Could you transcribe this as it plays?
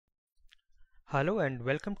Hello and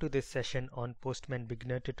welcome to this session on Postman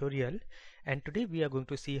beginner tutorial, and today we are going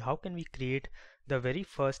to see how can we create the very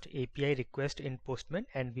first API request in Postman,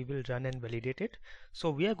 and we will run and validate it. So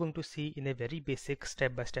we are going to see in a very basic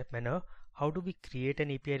step-by-step manner how do we create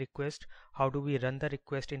an API request, how do we run the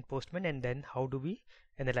request in Postman, and then how do we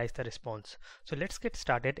analyze the response. So let's get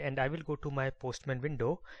started, and I will go to my Postman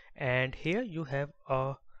window, and here you have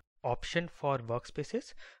a option for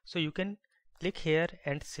workspaces. So you can click here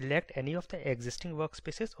and select any of the existing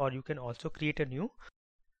workspaces, or you can also create a new.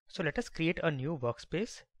 So let us create a new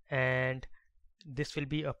workspace, and this will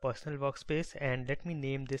be a personal workspace, and let me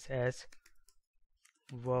name this as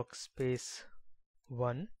workspace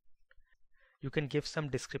 1. You can give some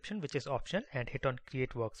description which is optional and hit on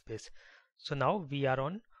create workspace. So now we are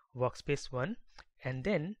on workspace 1, and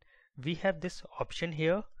then we have this option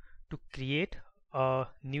here to create a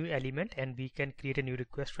new element, and we can create a new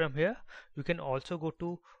request from here. You can also go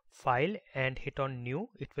to file and hit on new.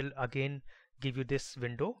 It will again give you this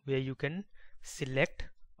window where you can select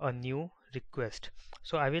a new request.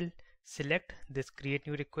 So I will select this create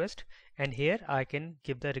new request, and here I can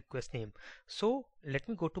give the request name. So let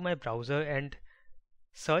me go to my browser and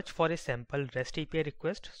search for a sample REST API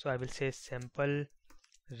request. So I will say sample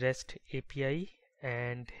REST API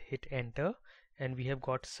and hit enter, and we have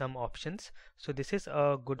got some options. So this is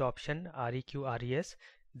a good option, REQRES.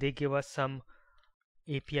 They give us some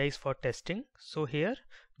APIs for testing. So here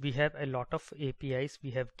we have a lot of APIs.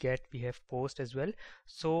 We have get, we have post as well.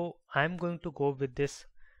 So I'm going to go with this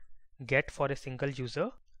get for a single user.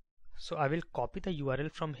 So I will copy the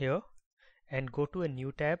URL from here and go to a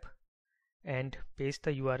new tab and paste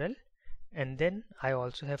the URL, and then I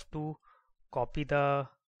also have to copy the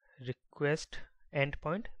request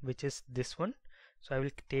endpoint, which is this one. So I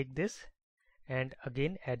will take this and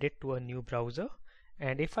again add it to a new browser,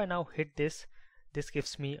 and if I now hit this, this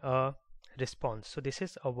gives me a response. So this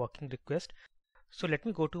is a working request. So let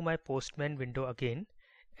me go to my Postman window again,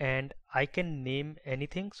 and I can name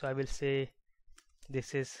anything. So I will say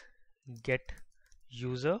this is get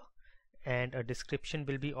user, and a description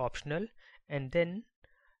will be optional, and then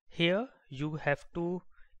here you have to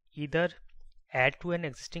either add to an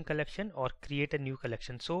existing collection or create a new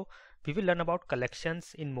collection. So we will learn about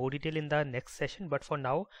collections in more detail in the next session, but for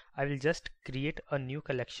now I will just create a new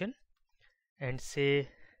collection and say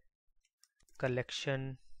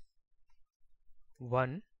collection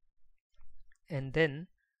 1, and then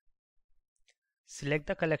select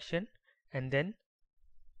the collection and then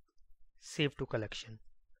save to collection.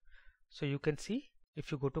 So you can see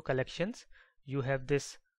if you go to collections, you have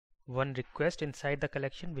this one request inside the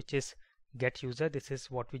collection which is get user. This is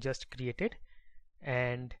what we just created,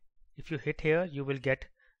 and if you hit here you will get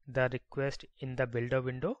the request in the builder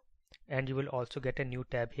window, and you will also get a new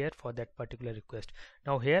tab here for that particular request.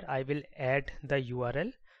 Now here I will add the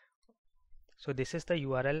URL. So this is the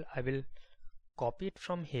URL. I will copy it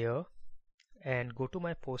from here and go to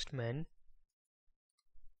my Postman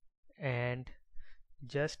and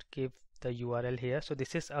just give the URL here. So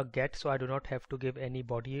this is a get, so I do not have to give any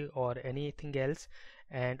body or anything else,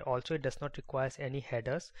 and also it does not require any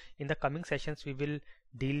headers. In the coming sessions we will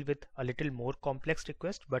deal with a little more complex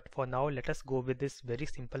request, but for now let us go with this very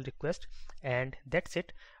simple request, and that's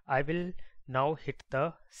it. I will now hit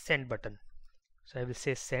the send button. So I will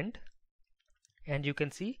say send, and you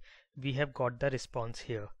can see we have got the response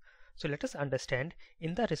here. So let us understand,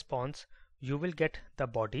 in the response you will get the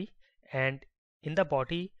body, and in the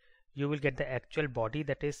body you will get the actual body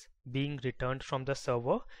that is being returned from the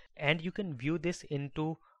server, and you can view this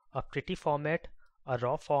into a pretty format, a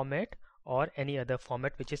raw format, or any other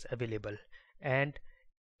format which is available, and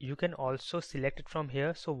you can also select it from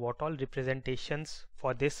here. So what all representations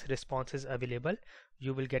for this response is available,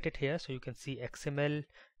 you will get it here. So you can see XML,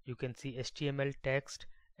 you can see HTML, text,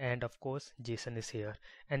 and of course JSON is here.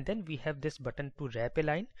 And then we have this button to wrap a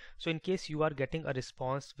line. So in case you are getting a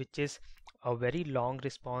response which is a very long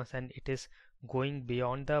response and it is going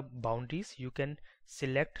beyond the boundaries, you can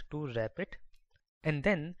select to wrap it. And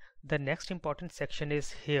then the next important section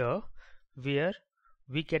is here where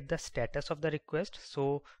we get the status of the request.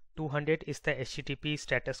 So 200 is the HTTP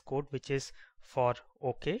status code which is for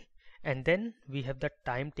OK, and then we have the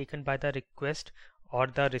time taken by the request or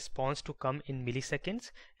the response to come in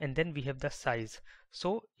milliseconds, and then we have the size.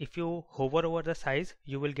 So if you hover over the size,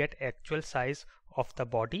 you will get actual size of the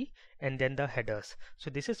body and then the headers. So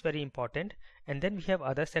this is very important. And then we have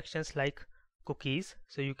other sections like cookies.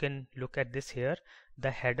 So you can look at this here.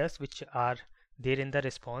 The headers which are there in the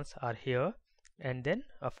response are here, and then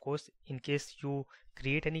of course in case you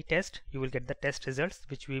create any test, you will get the test results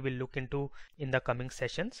which we will look into in the coming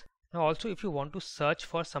sessions. Now also, if you want to search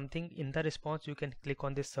for something in the response, you can click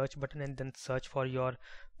on this search button and then search for your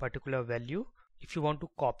particular value. If you want to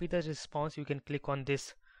copy the response, you can click on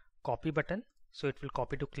this copy button, so it will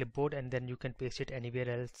copy to clipboard, and then you can paste it anywhere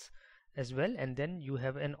else as well, and then you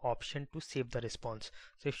have an option to save the response.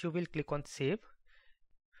 So if you will click on save,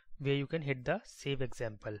 where you can hit the save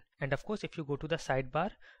example, and of course if you go to the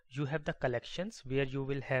sidebar, you have the collections where you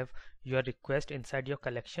will have your request inside your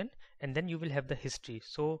collection, and then you will have the history.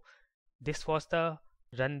 So this was the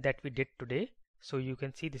run that we did today. So you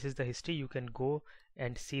can see this is the history. You can go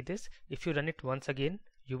and see this. If you run it once again,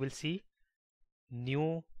 you will see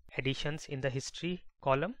new additions in the history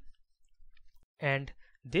column. And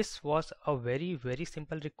this was a very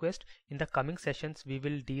simple request. In the coming sessions, we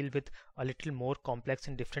will deal with a little more complex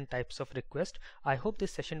and different types of request. I hope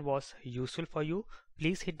this session was useful for you.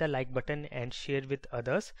 Please hit the like button and share with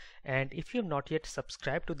others. And if you have not yet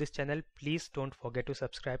subscribed to this channel, please don't forget to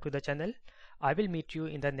subscribe to the channel. I will meet you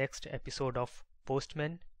in the next episode of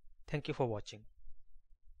Postman. Thank you for watching.